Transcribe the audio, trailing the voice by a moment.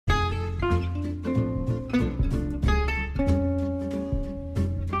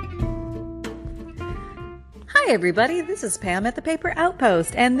everybody, this is Pam at the Paper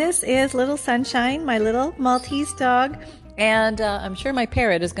Outpost, and this is Little Sunshine, my little Maltese dog, and I'm sure my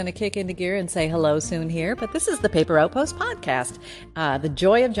parrot is going to kick into gear and say hello soon here, but this is the Paper Outpost podcast, the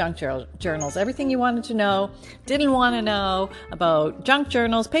joy of junk journals, everything you wanted to know, didn't want to know about junk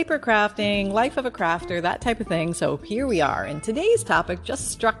journals, paper crafting, life of a crafter, that type of thing, so here we are, and today's topic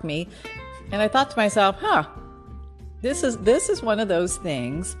just struck me, and I thought to myself, this is one of those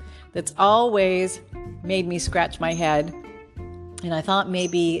things that's always made me scratch my head. And I thought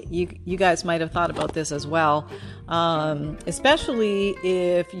maybe you guys might have thought about this as well, especially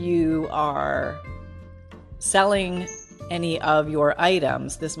if you are selling any of your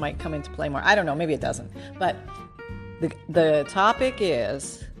items. This might come into play more. I don't know, maybe it doesn't. But the topic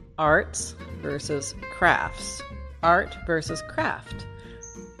is arts versus crafts. Art versus craft.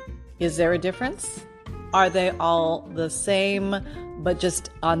 Is there a difference? Are they all the same, but just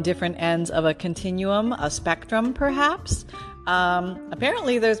on different ends of a continuum, a spectrum perhaps?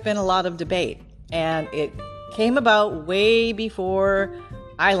 Apparently there's been a lot of debate, and it came about way before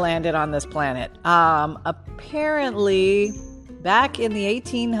I landed on this planet. Apparently back in the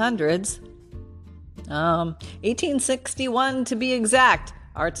 1800s, 1861 to be exact,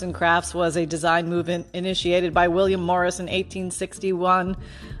 arts and crafts was a design movement initiated by William Morris in 1861.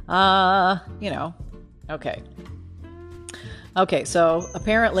 Okay, so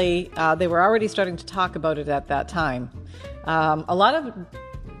apparently they were already starting to talk about it at that time. A lot of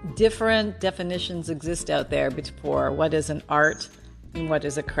different definitions exist out there for what is an art and what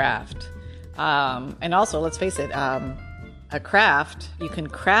is a craft. And also, let's face it, a craft, you can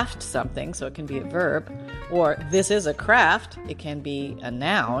craft something, so it can be a verb, or this is a craft, it can be a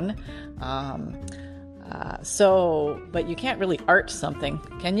noun. But you can't really art something,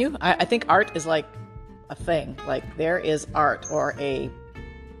 can you? I think art is like a thing, like there is art or an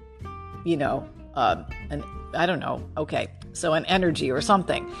energy or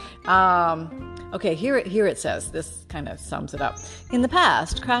something. Here it says, this kind of sums it up. In the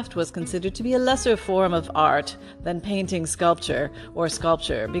past, craft was considered to be a lesser form of art than painting, sculpture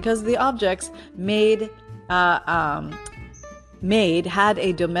because the objects made had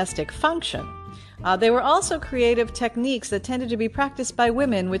a domestic function. They were also creative techniques that tended to be practiced by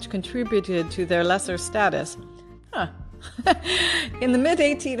women, which contributed to their lesser status. In the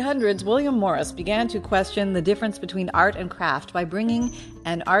mid-1800s, William Morris began to question the difference between art and craft by bringing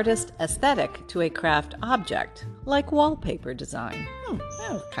an artist aesthetic to a craft object, like wallpaper design.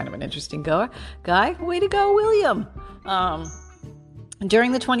 That was kind of an interesting guy. Way to go, William!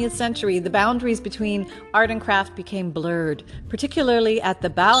 During the 20th century, the boundaries between art and craft became blurred, particularly at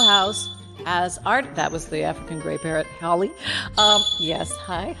the Bauhaus, as art, that was the African gray parrot, Holly. Yes,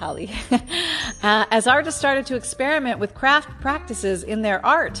 hi, Holly. As artists started to experiment with craft practices in their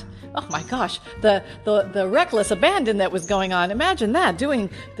art. Oh my gosh, the reckless abandon that was going on. Imagine that,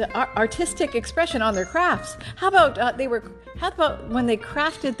 doing the artistic expression on their crafts. How about when they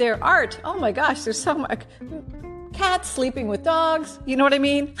crafted their art? Oh my gosh, there's so much. Cats sleeping with dogs, you know what I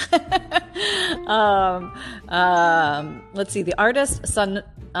mean? Let's see, the artist Sonia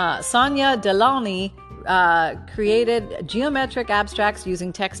Delaunay created geometric abstracts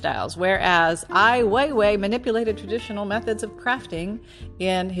using textiles, whereas Ai Weiwei manipulated traditional methods of crafting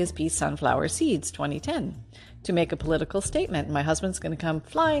in his piece Sunflower Seeds 2010 to make a political statement. My husband's going to come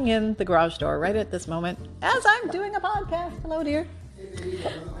flying in the garage door right at this moment as I'm doing a podcast. Hello, dear.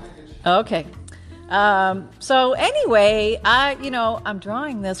 Okay. So anyway, I'm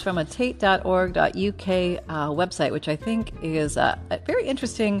drawing this from a tate.org.uk website, which I think is a very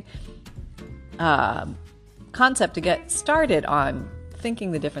interesting concept to get started on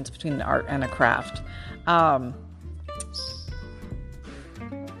thinking the difference between an art and a craft. So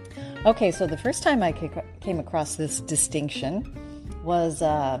the first time I came across this distinction was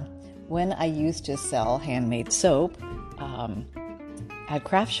when I used to sell handmade soap at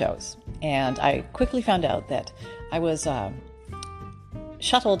craft shows. And I quickly found out that I was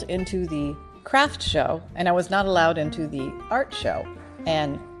shuttled into the craft show and I was not allowed into the art show.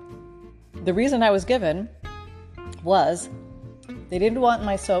 And the reason I was given was they didn't want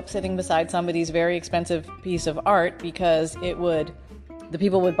my soap sitting beside somebody's very expensive piece of art because the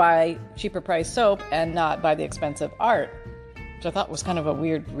people would buy cheaper priced soap and not buy the expensive art, which I thought was kind of a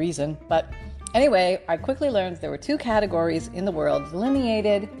weird reason. But anyway, I quickly learned there were two categories in the world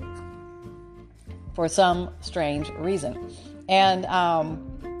delineated for some strange reason. And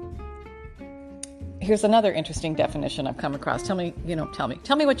here's another interesting definition I've come across. Tell me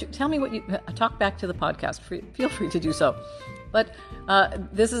what you talk back to the podcast. Feel free to do so. But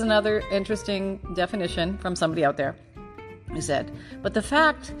this is another interesting definition from somebody out there. He said, but the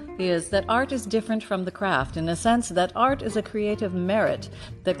fact is that art is different from the craft in a sense that art is a creative merit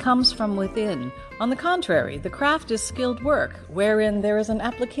that comes from within. On the contrary, the craft is skilled work, wherein there is an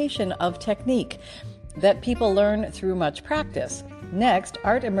application of technique that people learn through much practice. Next,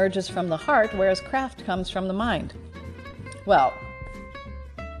 art emerges from the heart, whereas craft comes from the mind. Well,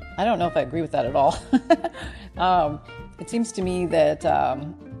 I don't know if I agree with that at all. It seems to me that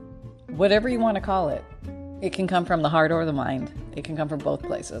whatever you want to call it, it can come from the heart or the mind. It can come from both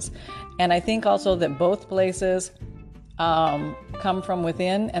places. And I think also that both places come from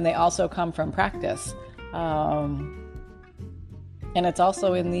within, and they also come from practice. And it's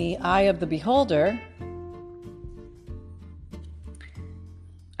also in the eye of the beholder.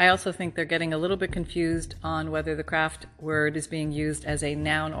 I also think they're getting a little bit confused on whether the craft word is being used as a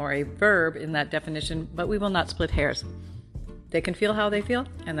noun or a verb in that definition, but we will not split hairs. They can feel how they feel,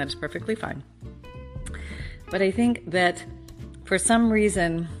 and that is perfectly fine. But I think that for some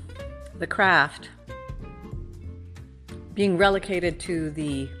reason, the craft being relegated to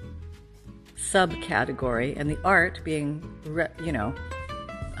the subcategory and the art being,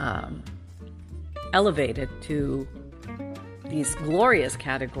 elevated to these glorious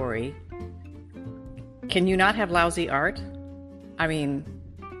category. Can you not have lousy art? I mean,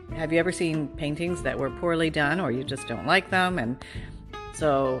 have you ever seen paintings that were poorly done or you just don't like them? And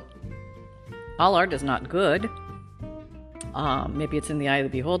so all art is not good. Maybe it's in the eye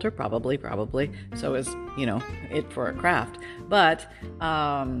of the beholder, probably. So is, it for a craft. But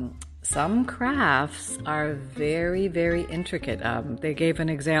some crafts are very, very intricate. They gave an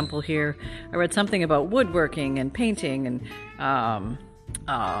example here. I read something about woodworking and painting and,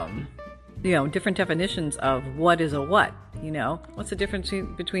 different definitions of what is a what. What's the difference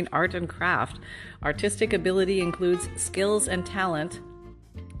between art and craft? Artistic ability includes skills and talent.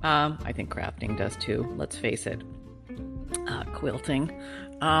 I think crafting does too, let's face it. Quilting.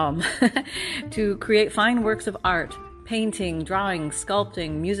 To create fine works of art. Painting, drawing,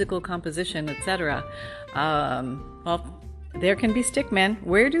 sculpting, musical composition, etc. There can be stickmen.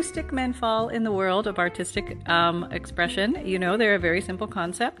 Where do stickmen fall in the world of artistic expression? They're a very simple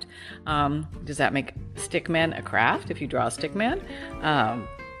concept. Does that make stickmen a craft if you draw a stickman? I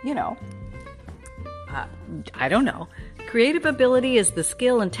don't know. Creative ability is the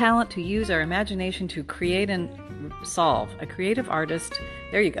skill and talent to use our imagination to create and solve. A creative artist,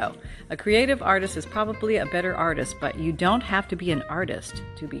 there you go. A creative artist is probably a better artist, but you don't have to be an artist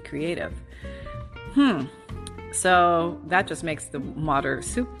to be creative. So that just makes the matter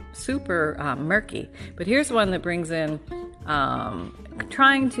super murky. But here's one that brings in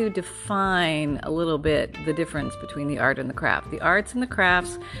trying to define a little bit the difference between the art and the craft. The arts and the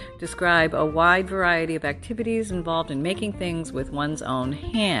crafts describe a wide variety of activities involved in making things with one's own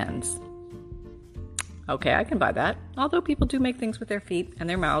hands. Okay, I can buy that. Although people do make things with their feet and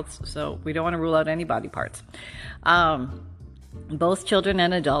their mouths, so we don't want to rule out any body parts. Both children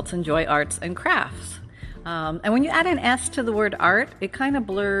and adults enjoy arts and crafts. And when you add an S to the word art, it kind of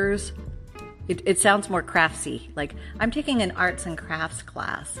blurs. It sounds more craftsy. Like, I'm taking an arts and crafts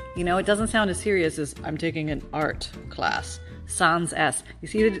class. It doesn't sound as serious as I'm taking an art class. Sans S. You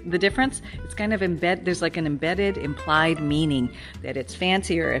see the difference? It's kind of there's like an embedded, implied meaning that it's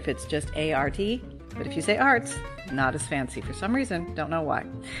fancier if it's just A-R-T. But if you say arts, not as fancy for some reason, don't know why.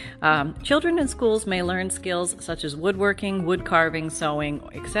 Children in schools may learn skills such as woodworking, wood carving, sewing,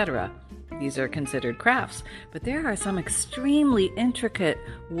 etc. These are considered crafts, but there are some extremely intricate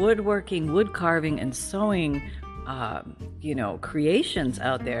woodworking, wood carving, and sewing, creations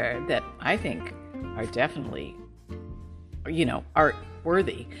out there that I think are definitely, art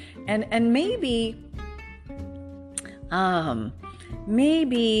worthy. And maybe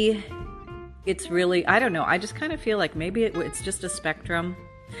it's really, I don't know. I just kind of feel like maybe it's just a spectrum.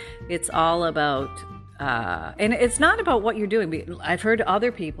 It's all about, and it's not about what you're doing. I've heard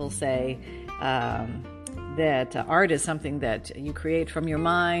other people say that art is something that you create from your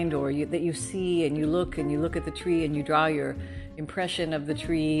mind, or that you see and you look at the tree and you draw your impression of the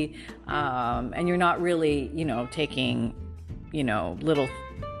tree, and you're not really, taking, little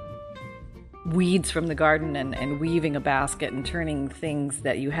weeds from the garden and weaving a basket and turning things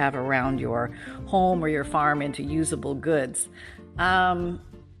that you have around your home or your farm into usable goods. I'd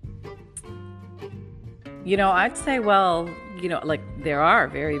say, there are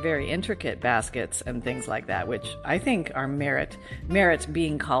very, very intricate baskets and things like that, which I think are merit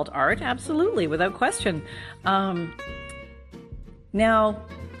being called art, absolutely, without question. Now,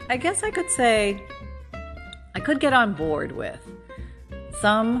 I guess I could say, I could get on board with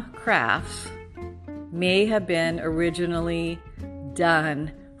some crafts may have been originally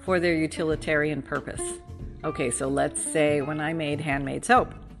done for their utilitarian purpose. Okay, so let's say when I made handmade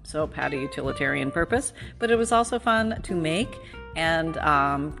soap. Soap had a utilitarian purpose, but it was also fun to make and,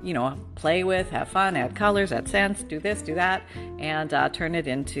 play with, have fun, add colors, add scents, do this, do that, and turn it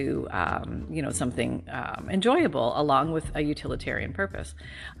into, something enjoyable along with a utilitarian purpose.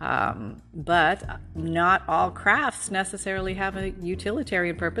 But not all crafts necessarily have a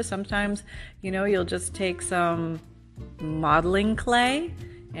utilitarian purpose. Sometimes, you'll just take some modeling clay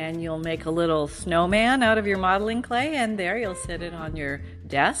and you'll make a little snowman out of your modeling clay, and there you'll sit it on your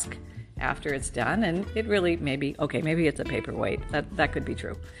desk after it's done, and it really maybe it's a paperweight. That could be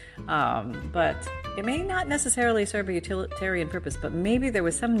true. But it may not necessarily serve a utilitarian purpose, but maybe there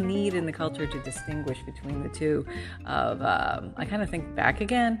was some need in the culture to distinguish between the two I kind of think back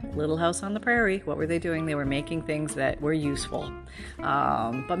again, Little House on the Prairie. What were they doing? They were making things that were useful.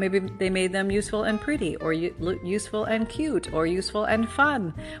 But maybe they made them useful and pretty, or useful and cute, or useful and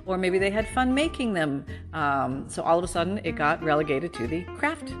fun, or maybe they had fun making them. So all of a sudden it got relegated to the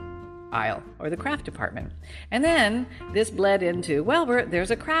craft aisle or the craft department. And then this bled into, there's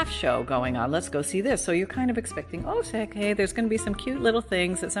a craft show going on. Let's go see this. So you're kind of expecting, hey, there's going to be some cute little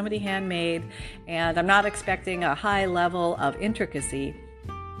things that somebody handmade. And I'm not expecting a high level of intricacy.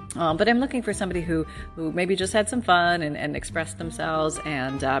 But I'm looking for somebody who maybe just had some fun and expressed themselves,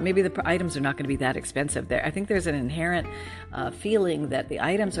 and maybe the items are not going to be that expensive. I think there's an inherent feeling that the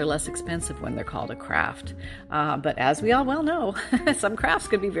items are less expensive when they're called a craft. But as we all well know, some crafts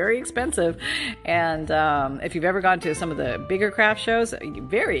could be very expensive. And if you've ever gone to some of the bigger craft shows,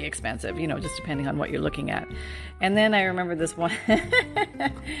 very expensive, just depending on what you're looking at. And then I remember this one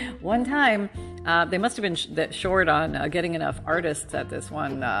time, they must have been short on getting enough artists at this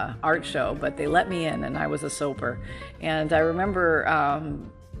one art show, but they let me in, and I was a soaper. And I remember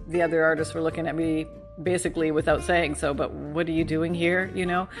the other artists were looking at me basically without saying so, but what are you doing here,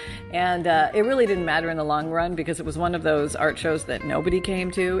 And it really didn't matter in the long run, because it was one of those art shows that nobody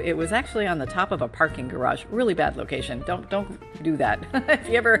came to. It was actually on the top of a parking garage. Really bad location. Don't do that. If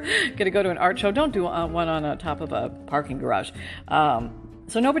you ever get to go to an art show, don't do one on the top of a parking garage.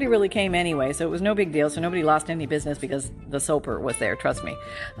 So nobody really came anyway, so it was no big deal. So nobody lost any business because the soaper was there, trust me.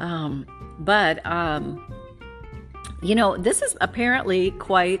 This is apparently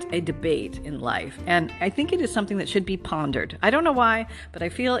quite a debate in life, and I think it is something that should be pondered. I don't know why, but I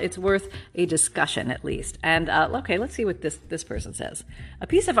feel it's worth a discussion at least. And let's see what this person says. A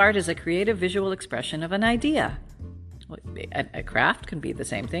piece of art is a creative visual expression of an idea. A craft can be the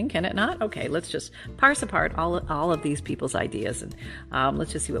same thing, can it not? Okay, let's just parse apart all of these people's ideas, and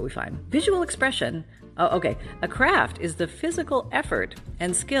let's just see what we find. Visual expression. A craft is the physical effort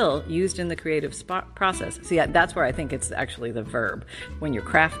and skill used in the creative process. See, that's where I think it's actually the verb. When you're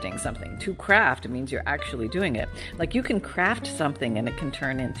crafting something, to craft, it means you're actually doing it. Like, you can craft something and it can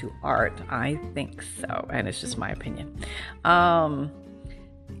turn into art. I think so, and it's just my opinion.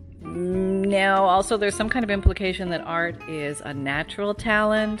 Now, also, there's some kind of implication that art is a natural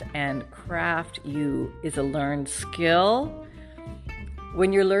talent and craft is a learned skill.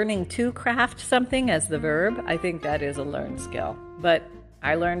 When you're learning to craft something as the verb, I think that is a learned skill. But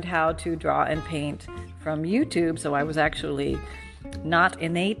I learned how to draw and paint from YouTube, so I was actually not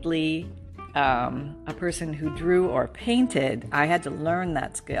innately a person who drew or painted. I had to learn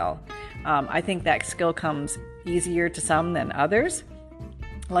that skill. I think that skill comes easier to some than others.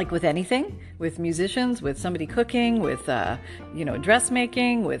 Like with anything, with musicians, with somebody cooking, with,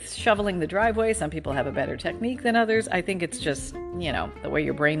 dressmaking, with shoveling the driveway. Some people have a better technique than others. I think it's just, the way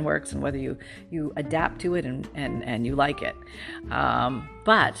your brain works and whether you adapt to it and you like it.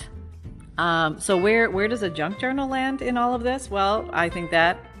 So where does a junk journal land in all of this? Well, I think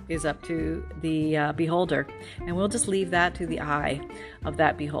that is up to the beholder. And we'll just leave that to the eye of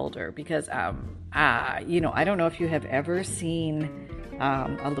that beholder, because, I don't know if you have ever seen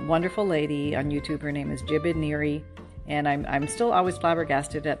a wonderful lady on YouTube. Her name is Jibid Neri, and I'm still always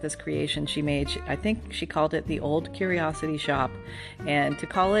flabbergasted at this creation she made. I think she called it the Old Curiosity Shop, and to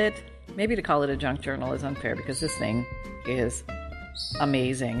call it a junk journal is unfair, because this thing is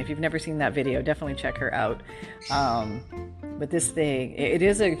amazing. If you've never seen that video, definitely check her out. But this thing, it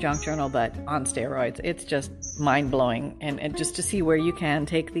is a junk journal, but on steroids. It's just mind-blowing, and just to see where you can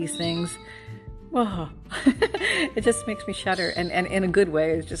take these things, whoa. It just makes me shudder, and in a good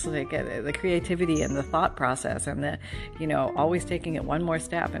way. It's just like the creativity and the thought process, and the always taking it one more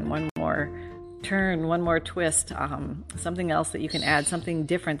step and one more turn, one more twist, something else that you can add, something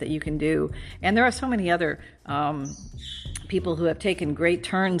different that you can do. And there are so many other people who have taken great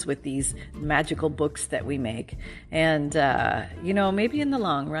turns with these magical books that we make. And maybe in the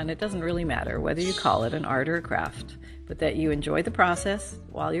long run it doesn't really matter whether you call it an art or a craft, but that you enjoy the process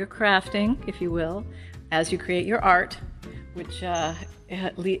while you're crafting, if you will, as you create your art, which, or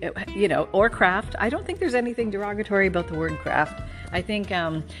craft. I don't think there's anything derogatory about the word craft. I think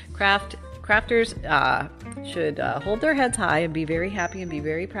crafters should hold their heads high and be very happy and be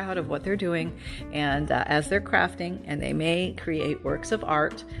very proud of what they're doing. And as they're crafting, and they may create works of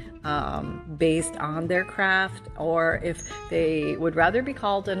art based on their craft, or if they would rather be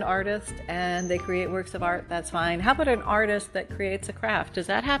called an artist and they create works of art, that's fine. How about an artist that creates a craft? Does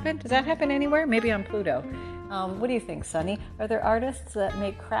that happen? Does that happen anywhere? Maybe on Pluto. What do you think, Sunny? Are there artists that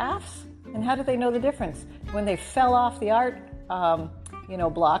make crafts? And how do they know the difference? When they fell off the art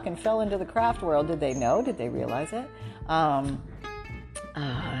block and fell into the craft world, did they know? Did they realize it?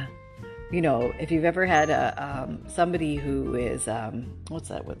 If you've ever had somebody who is, what's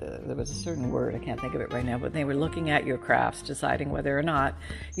that? There was a certain word, I can't think of it right now, but they were looking at your crafts, deciding whether or not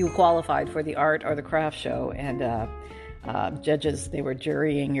you qualified for the art or the craft show, and judges, they were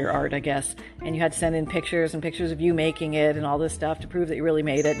jurying your art, I guess, and you had to send in pictures and pictures of you making it and all this stuff to prove that you really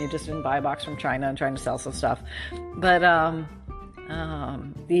made it, and you just didn't buy a box from China and trying to sell some stuff. But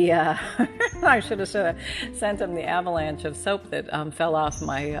I should have sent them the avalanche of soap that fell off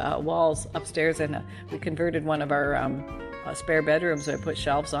my walls upstairs, and we converted one of our spare bedrooms. I put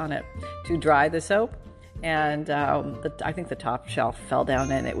shelves on it to dry the soap, and I think the top shelf fell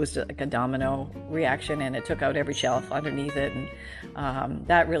down, and it was like a domino reaction, and it took out every shelf underneath it, and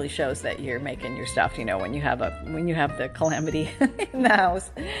that really shows that you're making your stuff. When you have the calamity in the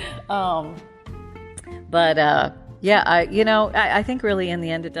house, I think really in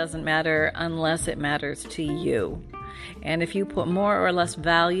the end it doesn't matter unless it matters to you. And if you put more or less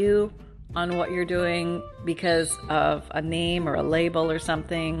value on what you're doing because of a name or a label or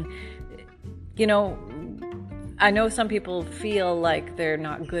something, I know some people feel like they're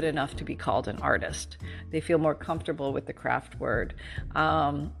not good enough to be called an artist. They feel more comfortable with the craft word.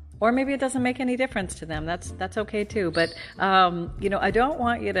 Or maybe it doesn't make any difference to them. That's okay too. But I don't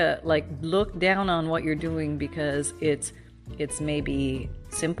want you to look down on what you're doing because it's maybe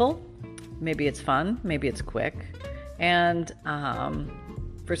simple, maybe it's fun, maybe it's quick, and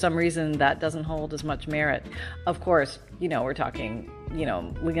for some reason that doesn't hold as much merit. Of course, we're talking,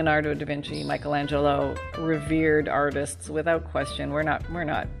 Leonardo da Vinci, Michelangelo, revered artists without question. We're not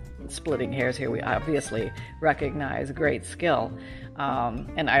splitting hairs here. We obviously recognize great skill.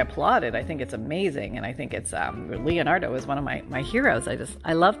 And I applaud it. I think it's amazing. And I think it's, Leonardo is one of my heroes.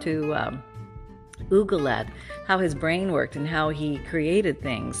 I love to oogle at how his brain worked and how he created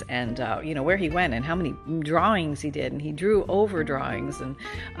things, and where he went and how many drawings he did. And he drew over drawings, and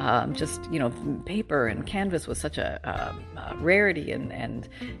paper and canvas was such a rarity, and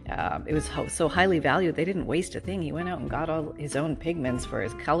it was so highly valued. They didn't waste a thing. He went out and got all his own pigments for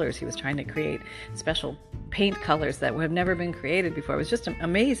his colors. He was trying to create special paint colors that would have never been created before. It was just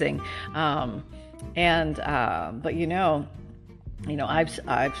amazing. I've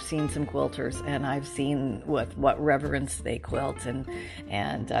seen some quilters, and I've seen what reverence they quilt, and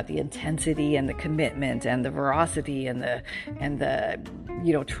the intensity and the commitment and the veracity and the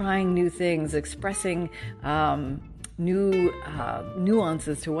trying new things, expressing new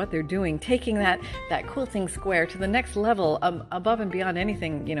nuances to what they're doing, taking that quilting square to the next level, above and beyond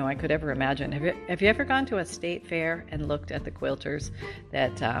anything I could ever imagine. Have you ever gone to a state fair and looked at the quilters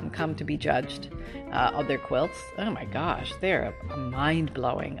that come to be judged of their quilts? Oh my gosh, they're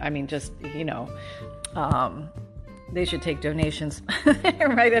mind-blowing. I mean, just they should take donations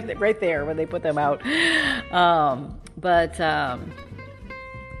right there when they put them out.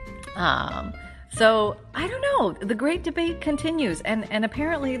 So I don't know. The great debate continues, and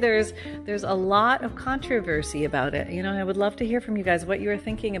apparently there's a lot of controversy about it. I would love to hear from you guys what you're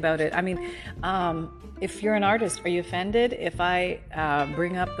thinking about it. I mean, if you're an artist, are you offended if I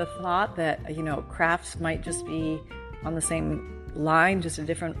bring up the thought that crafts might just be on the same line, just a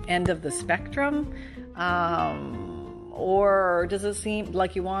different end of the spectrum? Or does it seem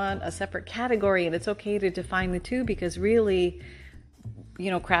like you want a separate category, and it's okay to define the two, because really,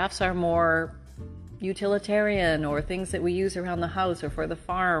 crafts are more utilitarian, or things that we use around the house or for the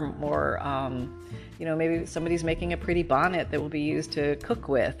farm, or maybe somebody's making a pretty bonnet that will be used to cook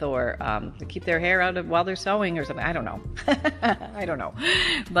with, or to keep their hair out of while they're sewing or something. I don't know. I don't know,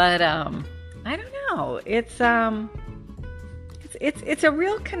 but I don't know. It's a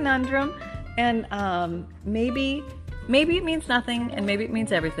real conundrum, and maybe it means nothing, and maybe it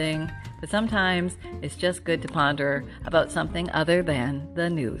means everything. But sometimes it's just good to ponder about something other than the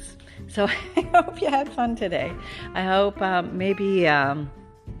news. So I hope you had fun today. I hope maybe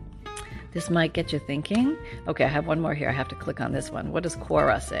this might get you thinking. Okay, I have one more here. I have to click on this one. What does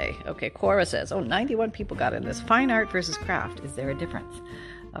Quora say? Okay, Quora says, 91 people got in this. Fine art versus craft. Is there a difference?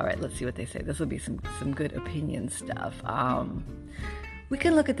 All right, let's see what they say. This will be some good opinion stuff. We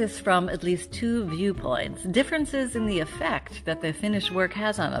can look at this from at least two viewpoints. Differences in the effect that the finished work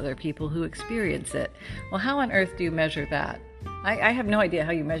has on other people who experience it. Well, how on earth do you measure that? I have no idea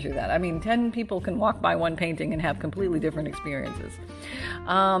how you measure that. I mean, 10 people can walk by one painting and have completely different experiences.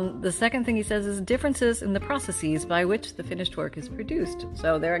 The second thing he says is differences in the processes by which the finished work is produced.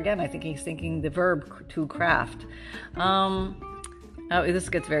 So there again, I think he's thinking the verb to craft. This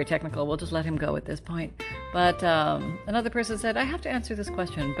gets very technical. We'll just let him go at this point. But another person said, I have to answer this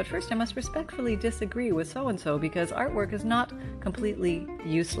question, but first I must respectfully disagree with so-and-so because artwork is not completely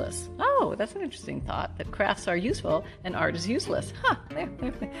useless. Oh, that's an interesting thought, that crafts are useful and art is useless. There.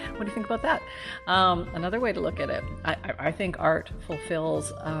 What do you think about that? Another way to look at it, I think art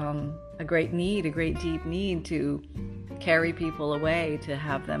fulfills a great deep need to carry people away, to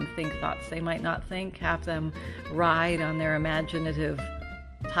have them think thoughts they might not think, have them ride on their imaginative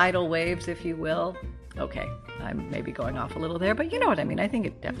tidal waves, if you will. Okay, I'm maybe going off a little there, but you know what I mean. I think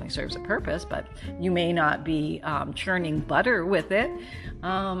it definitely serves a purpose, but you may not be churning butter with it.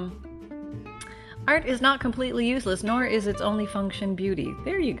 Art is not completely useless, nor is its only function beauty.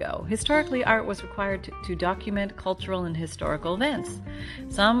 There you go. Historically, art was required to document cultural and historical events.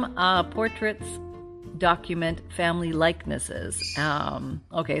 Some portraits document family likenesses.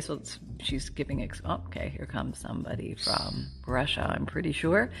 Okay, so she's giving... okay, here comes somebody from Russia, I'm pretty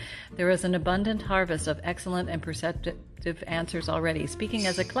sure. There is an abundant harvest of excellent and perceptive answers already. Speaking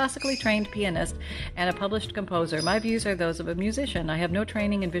as a classically trained pianist and a published composer, my views are those of a musician. I have no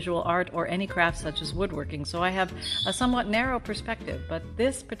training in visual art or any craft such as woodworking, so I have a somewhat narrow perspective, but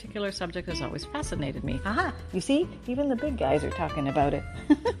this particular subject has always fascinated me. Aha! You see? Even the big guys are talking about it.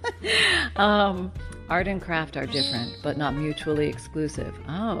 Art and craft are different, but not mutually exclusive.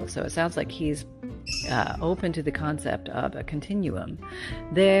 Oh, so it sounds like he's open to the concept of a continuum.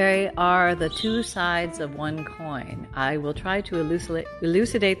 They are the two sides of one coin. I will try to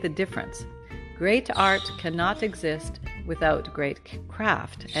elucidate the difference. Great art cannot exist without great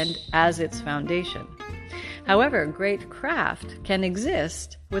craft and as its foundation. However, great craft can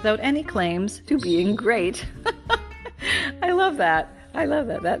exist without any claims to being great. I love that.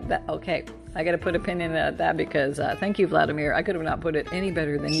 That okay. I got to put a pin in that because thank you, Vladimir. I could have not put it any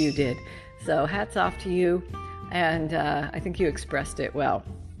better than you did. So hats off to you, and I think you expressed it well.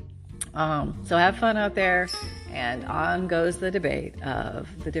 So have fun out there, and on goes the debate of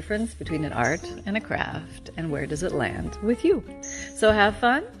the difference between an art and a craft, and where does it land with you. So have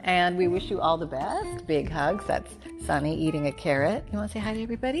fun, and we wish you all the best. Big hugs. That's Sunny eating a carrot. You want to say hi to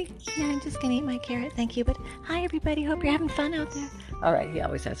everybody? Yeah, I'm just going to eat my carrot. Thank you. But hi, everybody. Hope you're having fun out there. All right. He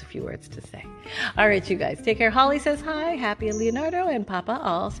always has a few words to say. All right, you guys. Take care. Holly says hi. Happy and Leonardo and Papa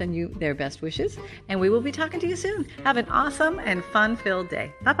all send you their best wishes. And we will be talking to you soon. Have an awesome and fun-filled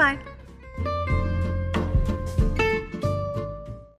day. Bye-bye.